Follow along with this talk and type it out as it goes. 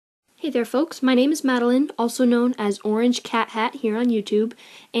Hey there folks, my name is Madeline, also known as Orangecathat here on YouTube,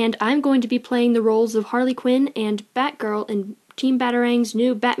 and I'm going to be playing the roles of Harley Quinn and Batgirl in Team Batarangs'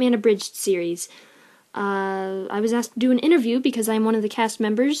 new Batman Abridged series. I was asked to do an interview because I'm one of the cast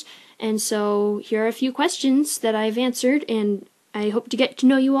members, and so here are a few questions that I've answered, and I hope to get to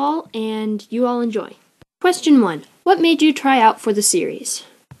know you all, and you all enjoy. Question 1. What made you try out for the series?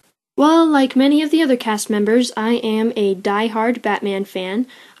 Well, like many of the other cast members, I am a die-hard Batman fan.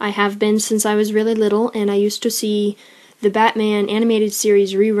 I have been since I was really little, and I used to see the Batman animated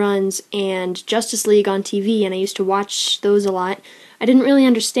series reruns and Justice League on TV, and I used to watch those a lot. I didn't really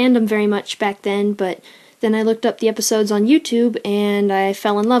understand them very much back then, but then I looked up the episodes on YouTube, and I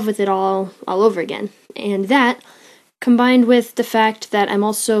fell in love with it all over again. And that, combined with the fact that I'm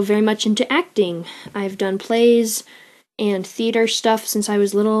also very much into acting. I've done plays and theater stuff since I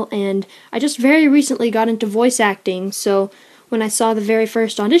was little, and I just very recently got into voice acting, so when I saw the very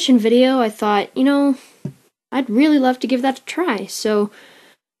first audition video, I thought, I'd really love to give that a try. So,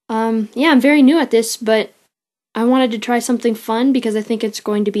 yeah, I'm very new at this, but I wanted to try something fun because I think it's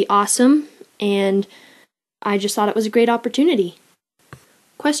going to be awesome, and I just thought it was a great opportunity.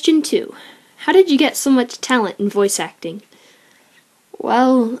 Question 2. How did you get so much talent in voice acting?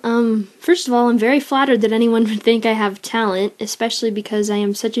 Well, first of all, I'm very flattered that anyone would think I have talent, especially because I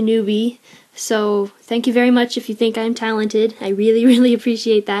am such a newbie. So, thank you very much if you think I'm talented. I really, really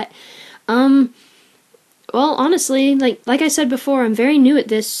appreciate that. Well, honestly, like I said before, I'm very new at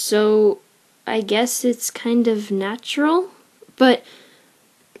this, so I guess it's kind of natural. But,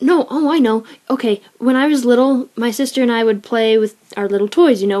 no, I know. Okay, when I was little, my sister and I would play with our little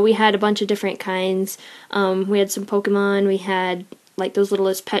toys, we had a bunch of different kinds. We had some Pokemon, we had like those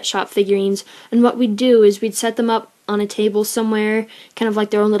littlest pet shop figurines, and what we'd do is we'd set them up on a table somewhere, kind of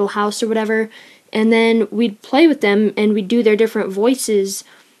like their own little house or whatever, and then we'd play with them and we'd do their different voices,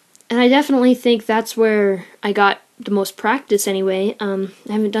 and I definitely think that's where I got the most practice anyway. I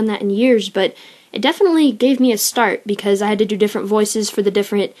haven't done that in years, but it definitely gave me a start because I had to do different voices for the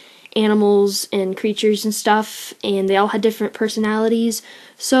different animals and creatures and stuff, and they all had different personalities,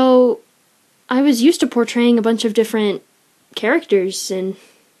 so I was used to portraying a bunch of different characters, and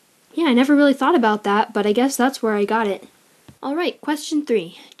yeah, I never really thought about that, but I guess that's where I got it. Alright, question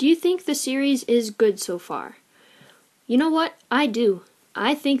 3. Do you think the series is good so far? You know what? I do.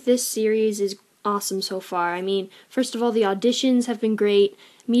 I think this series is awesome so far. I mean, first of all, the auditions have been great.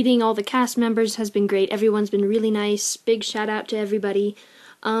 Meeting all the cast members has been great. Everyone's been really nice. Big shout out to everybody.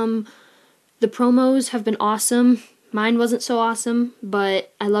 The promos have been awesome. Mine wasn't so awesome,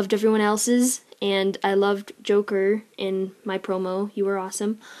 but I loved everyone else's. And I loved Joker in my promo. You were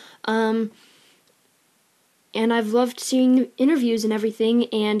awesome. And I've loved seeing interviews and everything,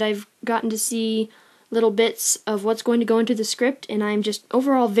 and I've gotten to see little bits of what's going to go into the script, and I'm just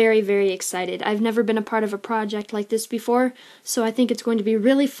overall very, very excited. I've never been a part of a project like this before, so I think it's going to be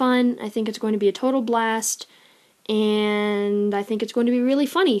really fun. I think it's going to be a total blast, and I think it's going to be really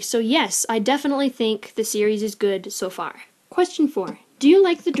funny. So yes, I definitely think the series is good so far. Question 4. Do you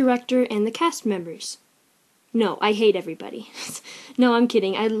like the director and the cast members? No, I hate everybody. No, I'm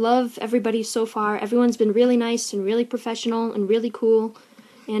kidding. I love everybody so far. Everyone's been really nice and really professional and really cool.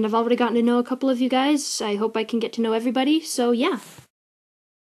 And I've already gotten to know a couple of you guys. I hope I can get to know everybody. So yeah.